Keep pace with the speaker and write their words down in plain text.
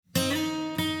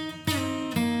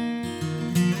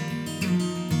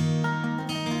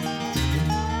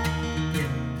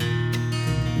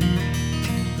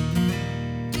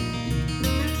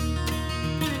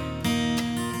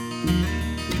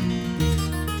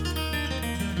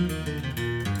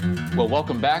Well,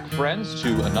 welcome back, friends,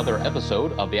 to another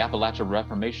episode of the Appalachia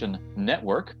Reformation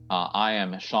Network. I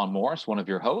am Sean Morris, one of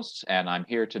your hosts, and I'm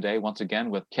here today once again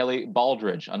with Kelley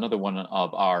Baldridge, another one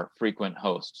of our frequent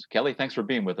hosts. Kelley, thanks for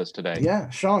being with us today. Yeah,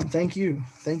 Sean, thank you.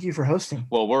 Thank you for hosting.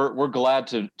 Well, we're glad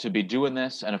to be doing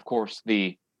this, and of course,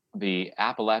 the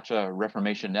Appalachia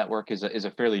Reformation Network is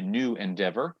a fairly new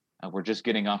endeavor. We're just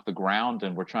getting off the ground,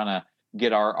 and we're trying to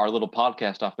get our little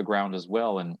podcast off the ground as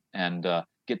well, and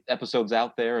get episodes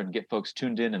out there and get folks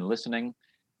tuned in and listening.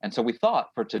 And so we thought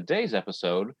for today's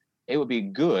episode, it would be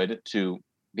good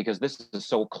because this is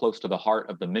so close to the heart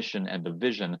of the mission and the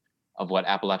vision of what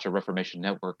Appalachia Reformation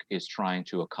Network is trying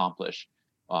to accomplish.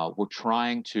 We're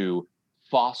trying to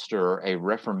foster a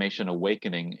Reformation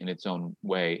awakening in its own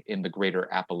way in the Greater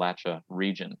Appalachia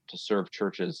region, to serve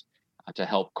churches, to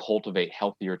help cultivate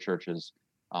healthier churches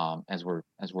as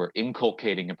we're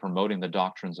inculcating and promoting the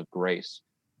doctrines of grace.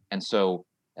 And so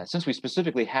since we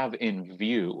specifically have in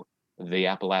view the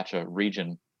Appalachia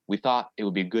region, we thought it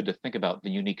would be good to think about the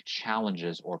unique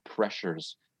challenges or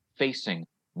pressures facing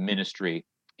ministry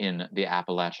in the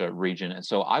Appalachia region. And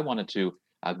so I wanted to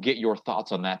get your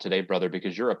thoughts on that today, brother,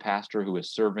 because you're a pastor who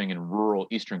is serving in rural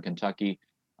Eastern Kentucky.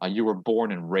 You were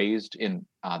born and raised in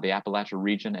the Appalachia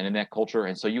region and in that culture,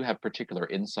 and so you have particular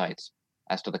insights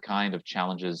as to the kind of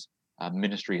challenges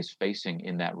ministry is facing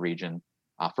in that region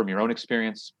from your own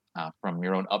experience, from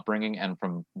your own upbringing, and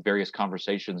from various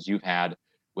conversations you've had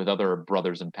with other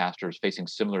brothers and pastors facing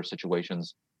similar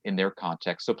situations in their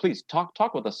context. So please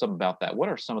talk with us some about that. What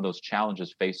are some of those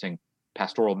challenges facing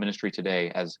pastoral ministry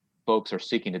today as folks are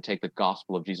seeking to take the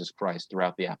gospel of Jesus Christ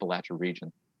throughout the Appalachia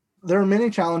region? There are many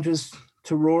challenges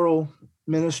to rural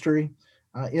ministry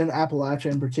in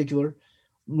Appalachia in particular.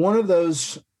 One of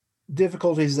those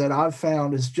difficulties that I've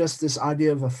found is just this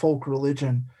idea of a folk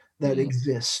religion that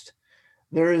exists.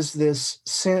 There is this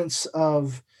sense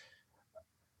of,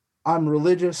 I'm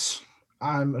religious,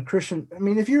 I'm a Christian. I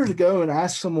mean, if you were to go and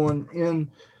ask someone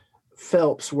in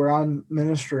Phelps where I'm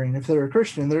ministering, if they're a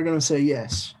Christian, they're going to say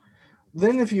yes.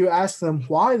 Then if you ask them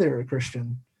why they're a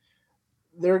Christian,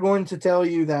 they're going to tell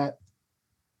you that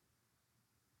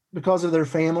because of their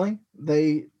family,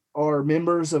 they are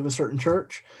members of a certain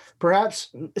church. Perhaps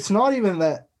it's not even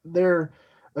that they're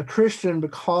a Christian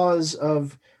because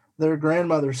of their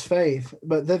grandmother's faith,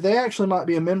 but that they actually might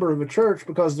be a member of a church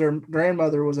because their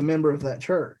grandmother was a member of that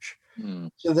church.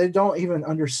 So they don't even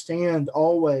understand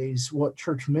always what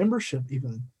church membership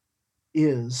even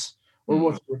is or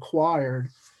what's required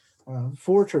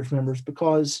for church members,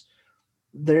 because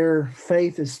their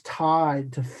faith is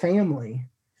tied to family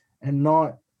and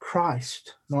not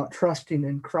Christ, not trusting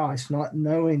in Christ, not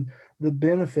knowing the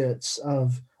benefits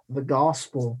of the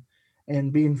gospel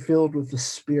and being filled with the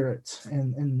Spirit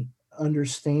and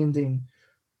understanding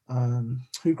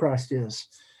who Christ is.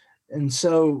 And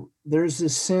so there's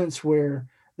this sense where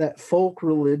that folk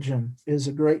religion is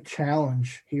a great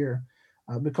challenge here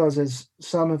because, as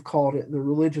some have called it, the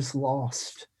religious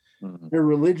lost. They're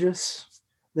religious.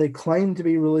 They claim to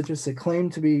be religious. They claim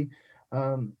to be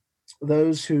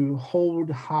those who hold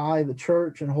high the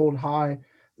church and hold high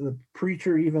the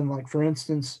preacher. Even like, for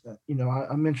instance,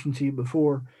 I mentioned to you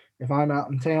before, if I'm out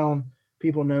in town,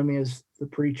 people know me as the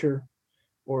preacher,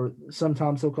 or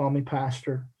sometimes they'll call me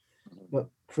pastor. But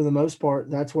for the most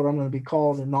part, that's what I'm going to be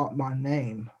called and not my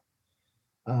name,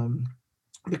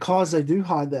 because they do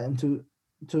hide that into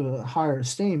a higher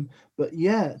esteem, but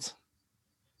yet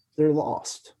they're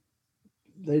lost.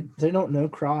 They don't know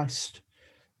Christ.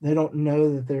 They don't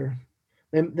know that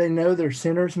they know they're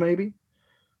sinners maybe,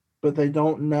 but they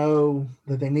don't know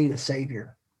that they need a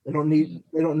savior. They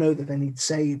don't know that they need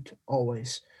saved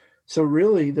always. So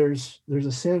really there's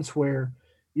a sense where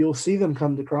you'll see them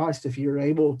come to Christ if you're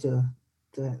able to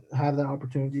have that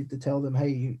opportunity to tell them,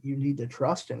 hey, you need to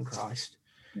trust in Christ.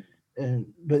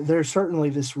 But there's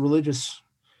certainly this religious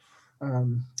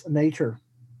nature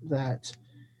that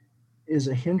is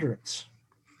a hindrance,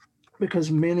 because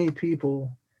many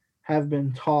people have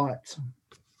been taught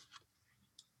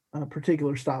a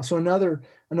particular style. So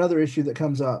another issue that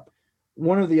comes up,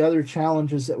 one of the other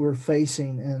challenges that we're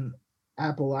facing in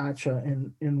Appalachia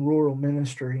and in rural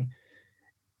ministry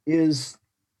is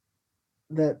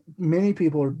that many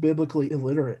people are biblically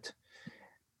illiterate.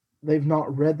 They've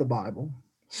not read the Bible.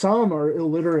 Some are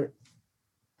illiterate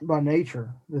by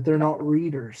nature, that they're not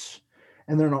readers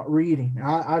and they're not reading.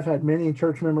 I've had many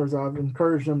church members, I've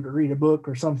encouraged them to read a book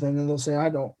or something, and they'll say, I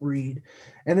don't read.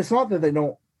 And it's not that they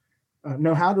don't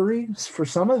know how to read. For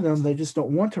some of them, they just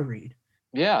don't want to read.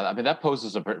 Yeah, I mean, that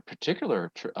poses a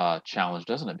particular challenge,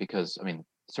 doesn't it? Because, I mean,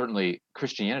 certainly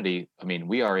Christianity, I mean,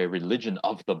 we are a religion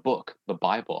of the book, the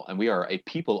Bible, and we are a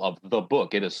people of the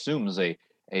book. It assumes a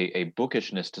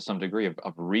bookishness to some degree of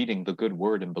reading the good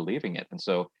word and believing it. And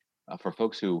so for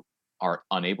folks who are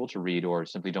unable to read or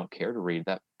simply don't care to read,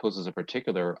 that poses a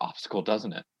particular obstacle,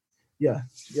 doesn't it? Yeah,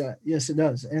 yes, it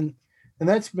does, and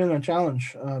that's been a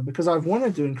challenge because I've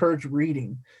wanted to encourage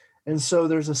reading, and so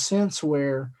there's a sense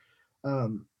where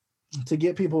um, to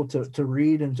get people to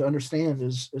read and to understand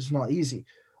is not easy.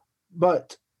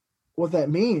 But what that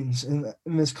means in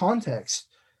this context,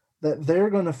 that they're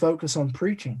going to focus on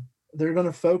preaching, they're going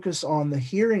to focus on the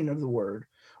hearing of the word,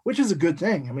 which is a good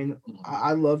thing. I mean, Mhm.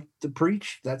 I love to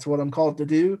preach. That's what I'm called to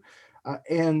do.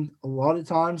 And a lot of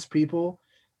times people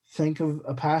think of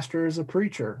a pastor as a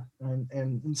preacher. And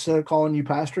instead of calling you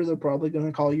pastor, they're probably going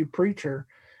to call you preacher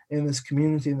in this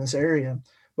community, in this area.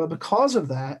 But because of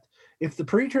that, if the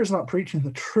preacher is not preaching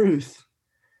the truth,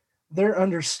 their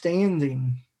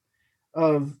understanding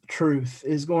of truth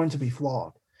is going to be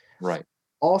flawed. Right.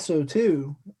 Also,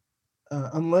 too,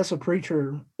 unless a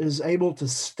preacher is able to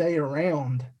stay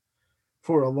around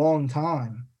for a long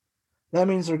time, that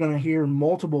means they're going to hear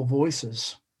multiple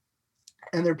voices,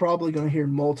 and they're probably going to hear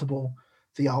multiple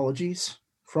theologies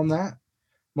from that,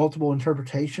 multiple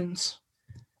interpretations,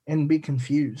 and be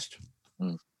confused.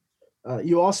 Mm.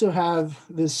 You also have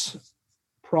this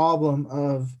problem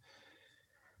of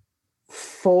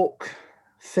folk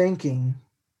thinking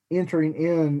entering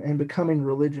in and becoming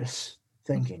religious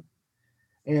thinking,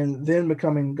 and then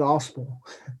becoming gospel,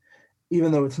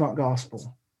 even though it's not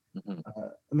gospel. Mhm.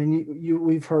 I mean,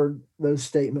 we've heard those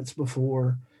statements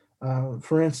before.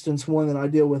 For instance, one that I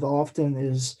deal with often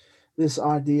is this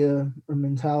idea or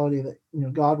mentality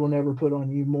that God will never put on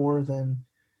you more than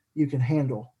you can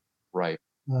handle, Right.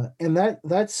 and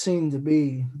that's seen to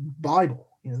be Bible.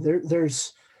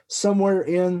 There's somewhere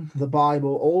in the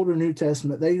Bible, Old or New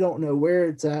Testament, they don't know where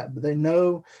it's at, but they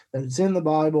know that it's in the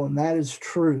Bible, and that is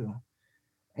true.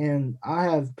 And I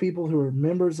have people who are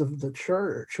members of the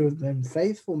church who have been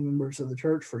faithful members of the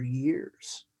church for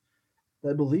years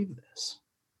that believe this.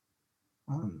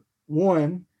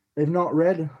 One, they've not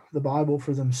read the Bible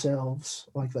for themselves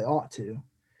like they ought to.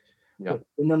 Yeah.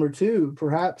 But number two,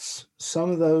 perhaps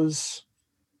some of those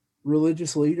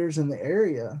religious leaders in the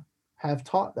area have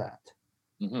taught that.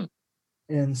 Hmm.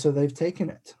 And so they've taken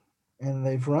it and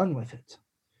they've run with it.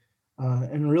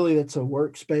 And really, that's a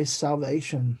works based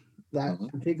salvation, that Hmm.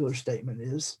 particular statement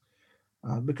is,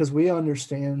 because we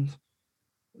understand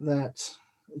that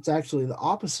it's actually the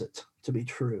opposite to be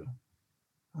true.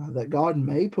 That God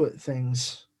may put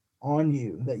things on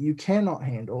you that you cannot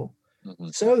handle Hmm.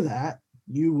 so that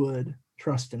you would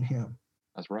trust in Him.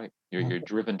 That's right. Uh, You're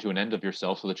driven to an end of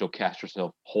yourself so that you'll cast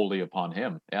yourself wholly upon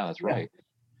Him. Yeah, that's yeah, right.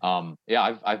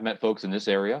 Yeah, I've met folks in this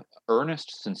area,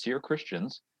 earnest, sincere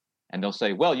Christians, and they'll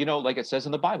say, "Well, like it says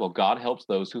in the Bible, God helps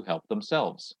those who help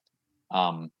themselves."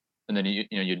 Um, and then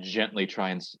you gently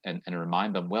try and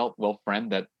remind them, well,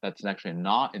 friend, that's actually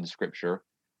not in Scripture.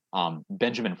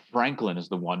 Benjamin Franklin is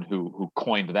the one who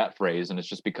coined that phrase, and it's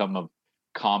just become of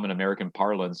common American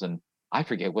parlance. And I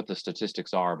forget what the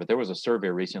statistics are, but there was a survey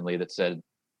recently that said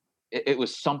it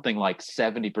was something like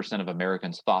 70% of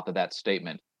Americans thought that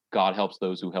statement, "God helps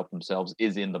those who help themselves,"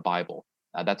 is in the Bible.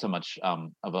 That's how much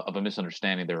of a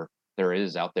misunderstanding there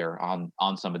is out there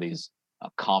on some of these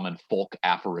common folk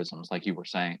aphorisms, like you were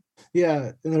saying.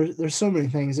 yeah. And there's so many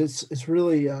things. It's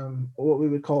really what we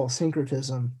would call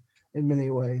syncretism in many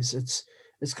ways.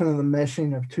 It's kind of the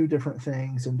meshing of two different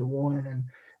things into one, and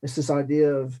it's this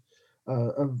idea of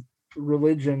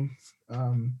religion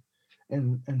um,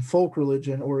 and folk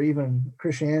religion, or even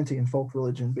Christianity and folk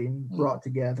religion being Mm. brought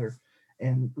together,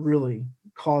 and really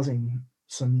causing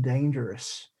some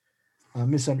dangerous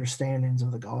misunderstandings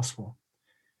of the gospel.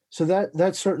 So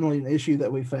that's certainly an issue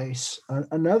that we face.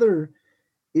 Another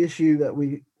issue that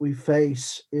we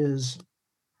face is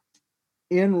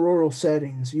in rural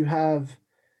settings. You have,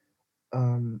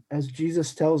 as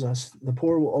Jesus tells us, the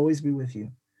poor will always be with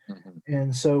you, Mhm.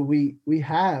 and so we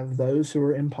have those who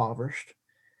are impoverished.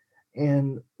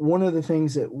 And one of the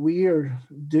things that we are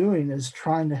doing is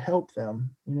trying to help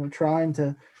them. Trying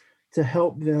to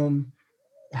help them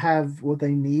have what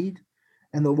they need,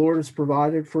 and the Lord has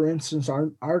provided. For instance,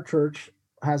 our church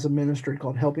has a ministry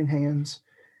called Helping Hands,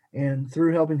 and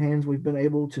through Helping Hands, we've been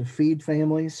able to feed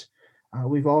families.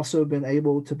 We've also been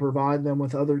able to provide them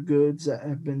with other goods that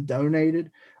have been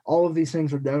donated. All of these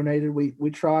things are donated.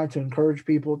 We try to encourage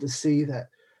people to see that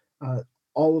uh,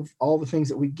 all the things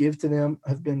that we give to them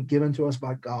have been given to us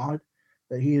by God,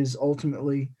 that He is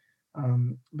ultimately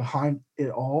behind it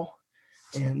all,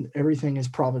 and everything is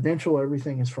providential.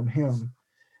 Everything is from Him.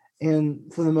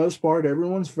 And for the most part,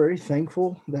 everyone's very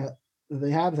thankful that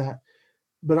they have that.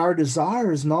 But our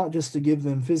desire is not just to give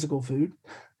them physical food.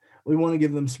 We want to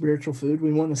give them spiritual food.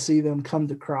 We want to see them come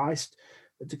to Christ,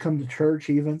 to come to church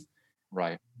even.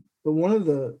 Right. But one of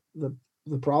the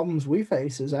problems we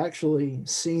face is actually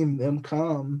seeing them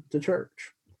come to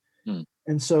church. Hmm.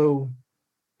 And so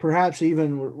perhaps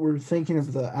even we're thinking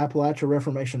of the Appalachia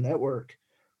Reformation Network.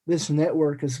 This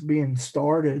network is being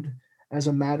started as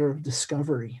a matter of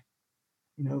discovery.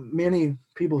 Many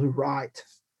people who write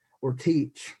or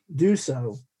teach do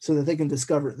so that they can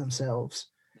discover it themselves.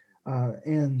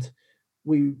 And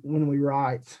when we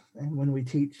write and when we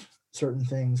teach certain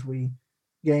things, we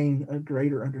gain a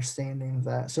greater understanding of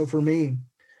that. So for me,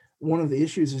 one of the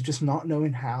issues is just not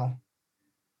knowing how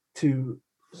to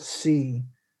see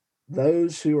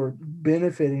those who are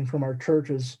benefiting from our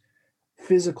church's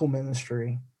physical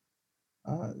ministry,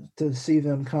 to see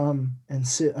them come and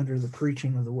sit under the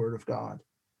preaching of the Word of God.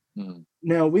 Mm.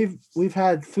 Now we've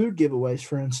had food giveaways,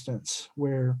 for instance,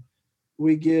 where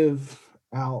we give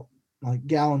out like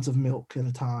gallons of milk at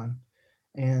a time,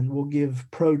 and we'll give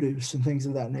produce and things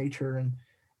of that nature.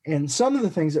 And some of the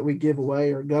things that we give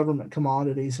away are government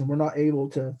commodities, and we're not able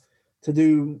to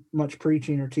do much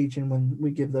preaching or teaching when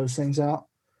we give those things out.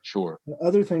 Sure.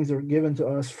 Other things are given to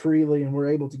us freely, and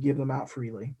we're able to give them out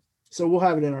freely. So we'll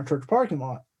have it in our church parking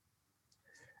lot.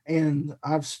 And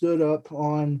I've stood up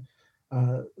on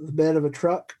the bed of a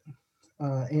truck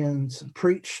and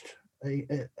preached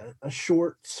a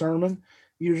short sermon.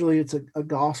 Usually it's a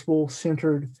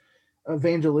gospel-centered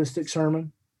evangelistic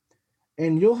sermon.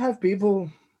 And you'll have people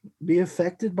be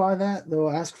affected by that. They'll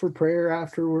ask for prayer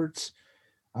afterwards.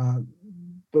 But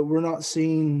we're not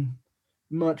seeing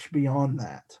much beyond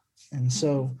that. And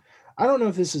so I don't know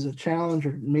if this is a challenge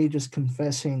or me just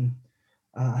confessing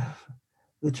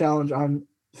the challenge I'm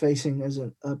facing as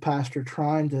a pastor,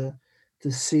 trying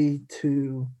to see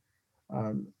to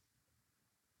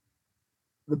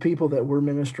the people that we're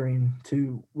ministering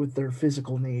to with their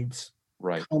physical needs,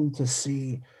 Right. come to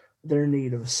see their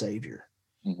need of a Savior.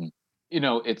 Mm-hmm.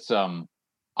 It's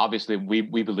obviously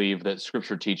we believe that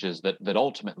Scripture teaches that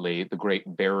ultimately the great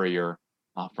barrier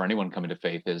for anyone coming to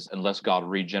faith is unless God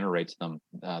regenerates them,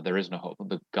 there is no hope.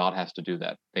 God has to do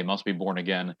that. They must be born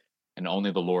again, and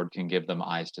only the Lord can give them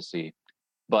eyes to see.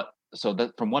 But so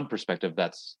that from one perspective,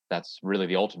 that's really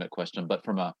the ultimate question. But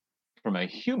from a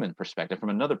human perspective, from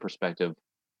another perspective,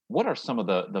 what are some of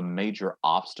the major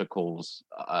obstacles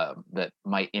that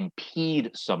might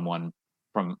impede someone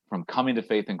from coming to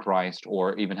faith in Christ,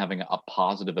 or even having a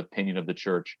positive opinion of the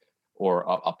church, or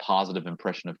a positive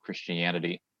impression of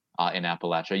Christianity in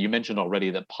Appalachia? You mentioned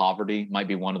already that poverty might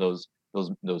be one of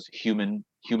those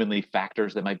humanly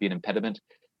factors that might be an impediment.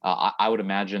 I would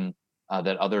imagine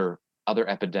that other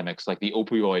epidemics like the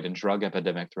opioid and drug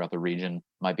epidemic throughout the region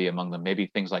might be among them. Maybe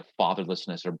things like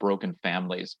fatherlessness or broken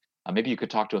families. Maybe you could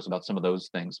talk to us about some of those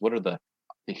things. What are the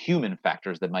human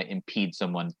factors that might impede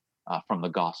someone from the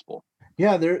gospel?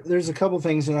 Yeah, there's a couple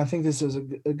things, and I think this is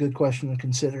a good question to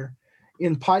consider.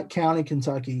 In Pike County,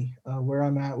 Kentucky, where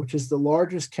I'm at, which is the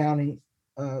largest county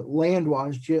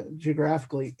land-wise,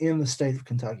 geographically in the state of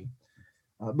Kentucky,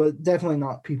 but definitely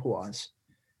not people-wise.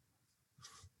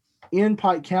 In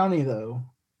Pike County, though,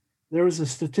 there was a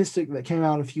statistic that came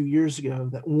out a few years ago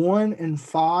that 1 in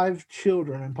 5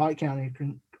 children in Pike County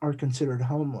are considered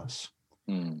homeless.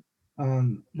 Mm.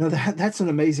 No, that's an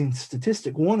amazing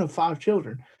statistic. 1 of 5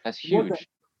 children. That's huge.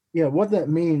 What that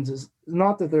means is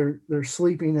not that they're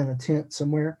sleeping in a tent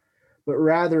somewhere, but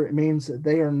rather it means that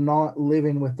they are not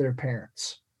living with their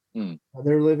parents. Mm.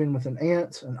 They're living with an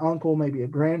aunt, an uncle, maybe a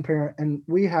grandparent. And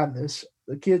we have this.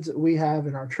 The kids that we have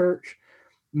in our church,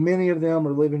 many of them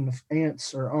are living with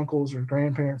aunts or uncles or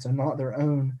grandparents and not their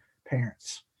own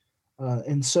parents.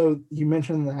 And so you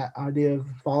mentioned that idea of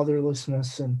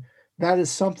fatherlessness, and that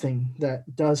is something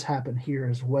that does happen here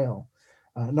as well.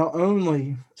 Not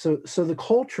only so the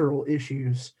cultural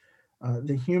issues,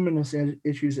 the humanist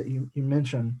issues that you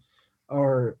mentioned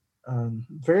are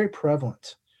very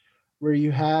prevalent, where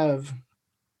you have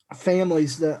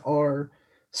families that are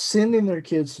sending their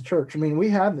kids to church. I mean, we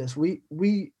have this.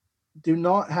 We do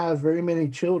not have very many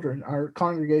children. Our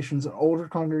congregation's an older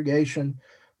congregation.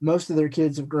 Most of their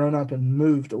kids have grown up and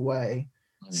moved away,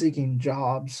 seeking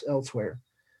jobs elsewhere.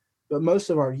 But most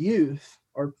of our youth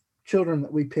are children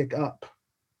that we pick up.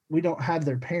 We don't have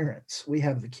their parents. We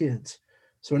have the kids.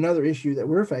 So another issue that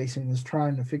we're facing is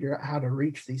trying to figure out how to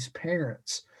reach these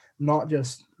parents, not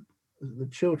just the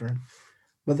children.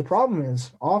 But the problem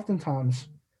is oftentimes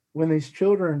when these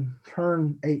children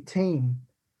turn 18,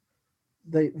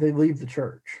 they leave the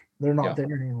church. They're not there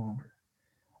any longer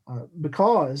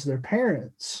because their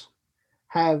parents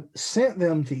have sent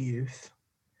them to youth,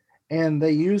 and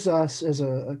they use us as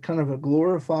a kind of a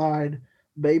glorified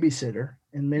babysitter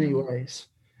in many ways.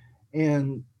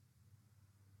 And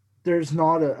there's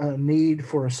not a need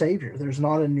for a savior. There's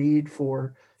not a need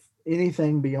for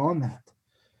anything beyond that,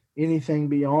 anything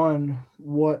beyond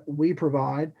what we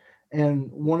provide.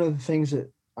 And one of the things that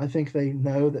I think they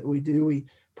know that we do, we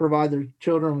provide their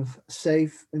children with a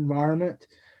safe environment.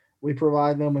 We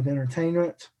provide them with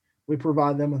entertainment. We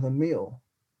provide them with a meal.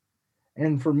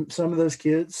 And for some of those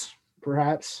kids,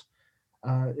 perhaps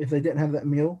if they didn't have that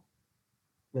meal,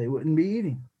 they wouldn't be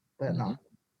eating that night.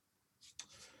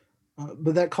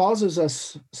 But that causes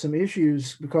us some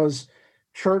issues because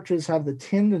churches have the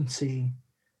tendency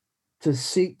to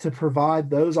seek to provide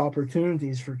those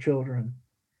opportunities for children,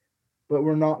 but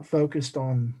we're not focused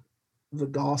on the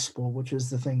gospel, which is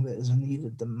the thing that is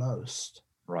needed the most.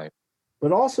 Right.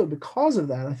 But also because of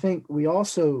that, I think we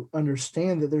also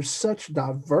understand that there's such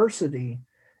diversity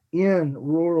in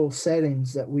rural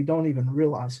settings that we don't even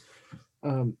realize.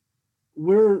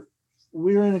 We're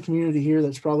in a community here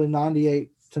that's probably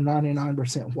 98 to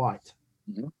 99% white.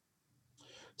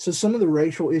 So some of the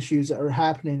racial issues that are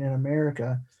happening in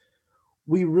America,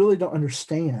 we really don't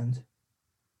understand,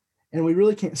 and we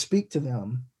really can't speak to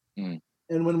them. And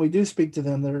when we do speak to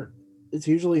them, it's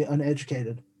usually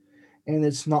uneducated, and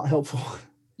it's not helpful.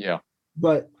 Yeah.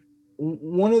 But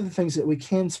one of the things that we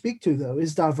can speak to, though,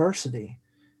 is diversity.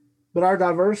 But our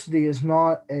diversity is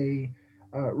not a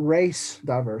race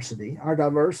diversity. Our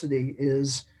diversity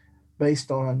is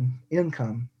based on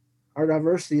income. Our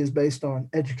diversity is based on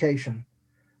education.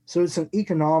 So it's an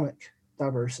economic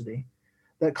diversity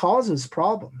that causes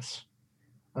problems.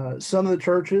 Some of the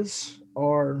churches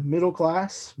are middle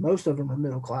class. Most of them are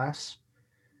middle class.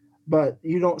 But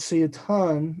you don't see a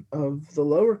ton of the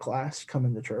lower class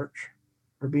coming to church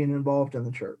or being involved in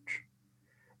the church.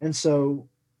 And so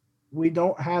we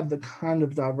don't have the kind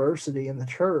of diversity in the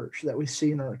church that we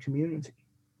see in our community.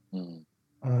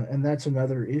 And that's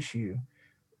another issue.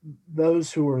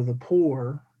 Those who are the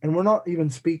poor, and we're not even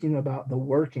speaking about the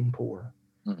working poor,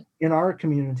 in our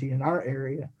community, in our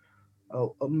area,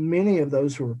 many of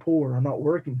those who are poor are not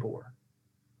working poor.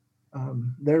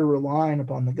 They're relying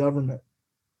upon the government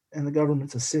and the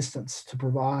government's assistance to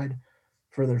provide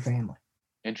for their family.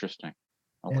 Interesting.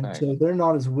 Okay. And so they're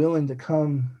not as willing to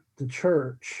come to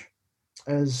church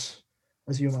as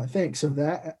you might think. So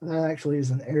that actually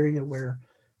is an area where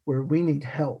we need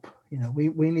help.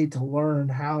 We need to learn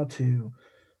how to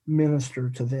minister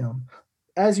to them.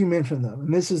 As you mentioned, though,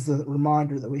 and this is the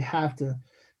reminder that we have to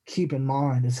keep in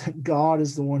mind, is that God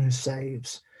is the one who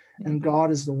saves, and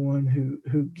God is the one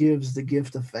who gives the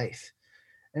gift of faith.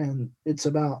 And it's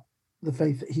about the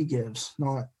faith that he gives,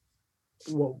 not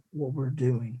what we're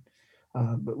doing.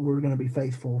 But we're going to be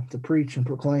faithful to preach and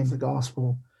proclaim the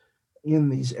gospel in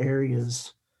these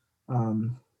areas.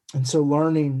 And so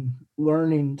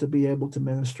learning to be able to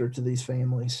minister to these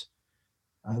families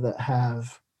that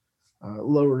have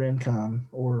lower income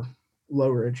or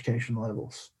lower education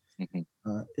levels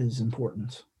is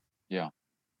important. Yeah.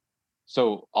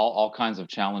 So all kinds of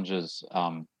challenges,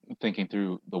 thinking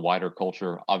through the wider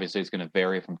culture. Obviously, it's going to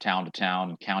vary from town to town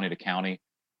and county to county.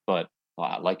 But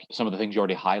like some of the things you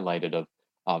already highlighted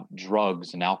of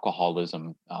drugs and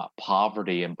alcoholism,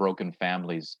 poverty and broken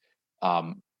families,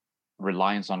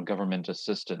 reliance on government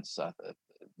assistance,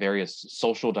 various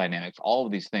social dynamics, all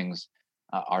of these things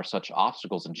are such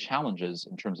obstacles and challenges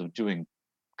in terms of doing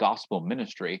gospel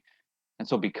ministry. And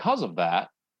so because of that,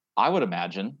 I would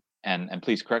imagine, and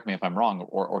please correct me if I'm wrong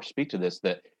or speak to this,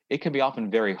 that it can be often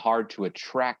very hard to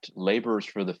attract laborers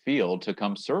for the field to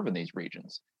come serve in these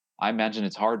regions. I imagine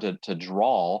it's hard to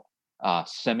draw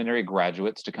seminary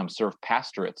graduates to come serve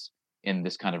pastorates in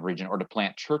this kind of region or to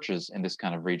plant churches in this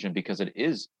kind of region because it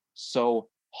is so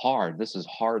hard. This is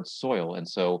hard soil. And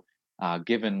so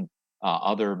given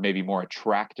other maybe more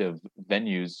attractive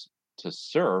venues to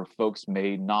serve, folks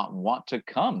may not want to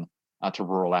come to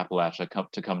rural Appalachia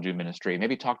to come do ministry.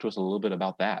 Maybe talk to us a little bit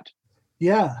about that.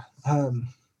 Yeah.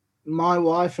 My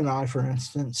wife and I, for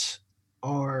instance,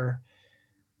 are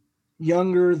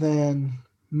younger than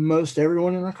most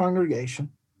everyone in our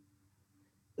congregation,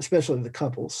 especially the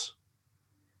couples.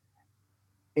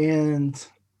 And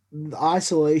the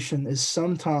isolation is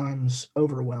sometimes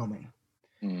overwhelming.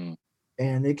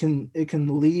 And it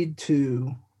can lead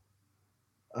to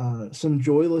some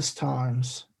joyless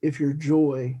times if your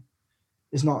joy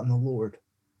is not in the Lord.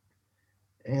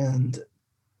 And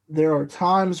there are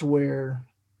times where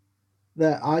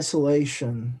that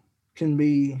isolation can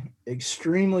be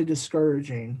extremely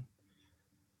discouraging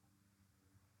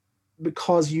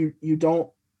because you don't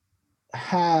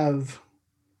have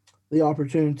the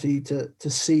opportunity to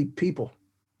see people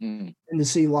and to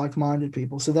see like-minded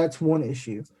people. So that's one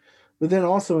issue. But then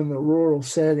also in the rural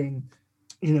setting,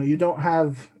 you don't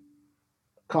have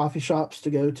coffee shops to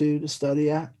go to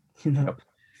study at. Yep.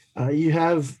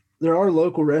 There are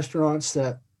local restaurants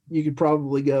that you could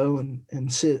probably go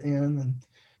and sit in,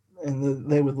 and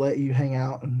they would let you hang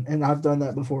out, and I've done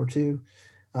that before too.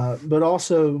 But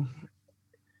also,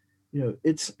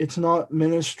 it's not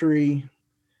ministry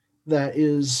that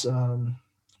is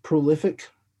prolific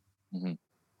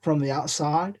from the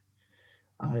outside.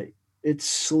 It's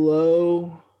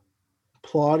slow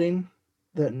plotting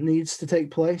that needs to take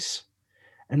place,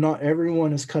 and not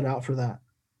everyone is cut out for that.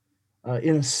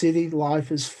 In a city,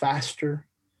 life is faster,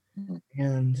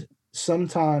 and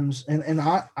sometimes, and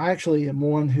I actually am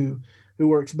one who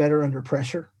works better under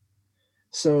pressure.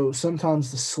 So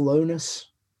sometimes the slowness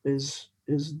is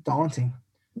daunting.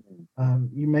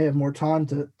 You may have more time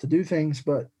to do things,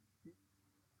 but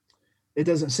it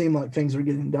doesn't seem like things are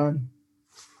getting done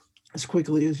as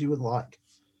quickly as you would like.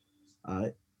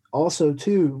 Also,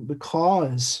 too,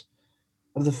 because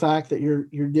of the fact that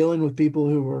you're dealing with people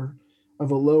who are of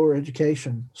a lower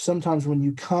education. Sometimes when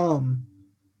you come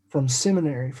from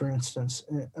seminary, for instance,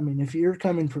 I mean, if you're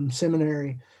coming from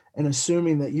seminary and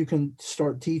assuming that you can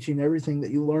start teaching everything that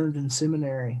you learned in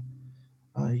seminary,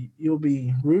 you'll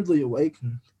be rudely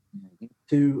awakened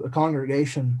to a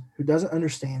congregation who doesn't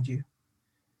understand you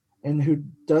and who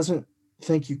doesn't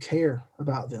think you care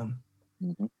about them,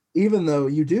 even though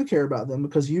you do care about them,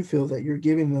 because you feel that you're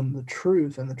giving them the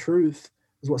truth, and the truth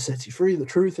is what sets you free. The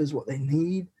truth is what they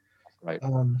need. Right.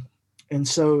 And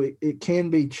so it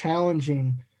can be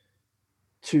challenging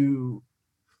to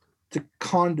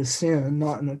condescend,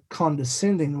 not in a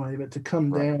condescending way, but to come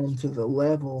down to the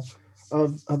level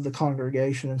of the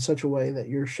congregation in such a way that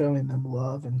you're showing them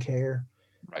love and care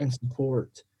and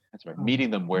support. That's right. Meeting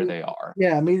them where they are.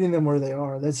 Yeah, meeting them where they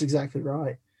are. That's exactly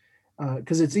right.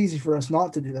 Because it's easy for us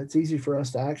not to do that. It's easy for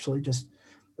us to actually just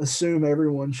assume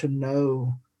everyone should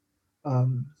know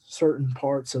certain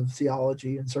parts of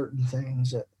theology and certain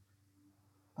things that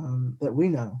we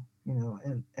know,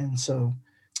 and so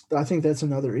I think that's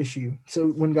another issue. So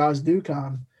when guys do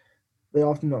come, they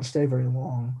often don't stay very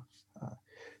long.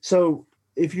 So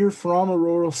if you're from a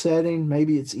rural setting,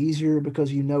 maybe it's easier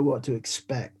because you know what to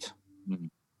expect.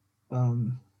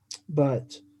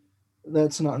 But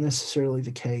that's not necessarily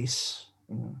the case.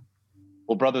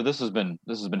 Well, brother, this has been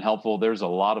helpful. There's a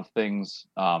lot of things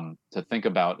to think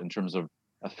about in terms of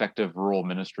effective rural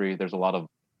ministry. There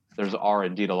are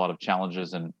indeed a lot of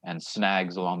challenges and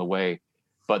snags along the way.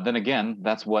 But then again,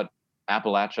 that's what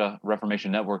Appalachia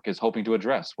Reformation Network is hoping to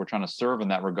address. We're trying to serve in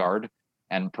that regard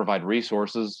and provide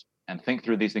resources and think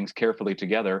through these things carefully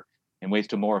together in ways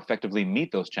to more effectively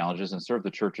meet those challenges and serve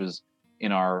the churches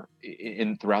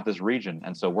throughout this region.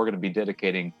 And so we're going to be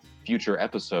dedicating future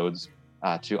episodes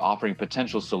to offering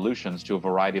potential solutions to a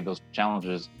variety of those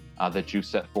challenges that you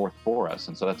set forth for us.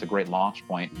 And so that's a great launch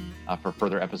point for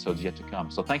further episodes yet to come.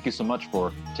 So thank you so much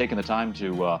for taking the time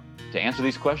to answer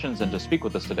these questions and to speak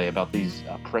with us today about these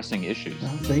pressing issues.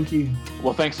 Thank you.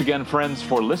 Well, thanks again, friends,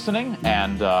 for listening.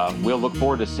 And we'll look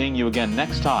forward to seeing you again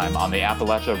next time on the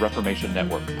Appalachia Reformation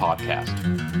Network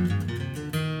podcast.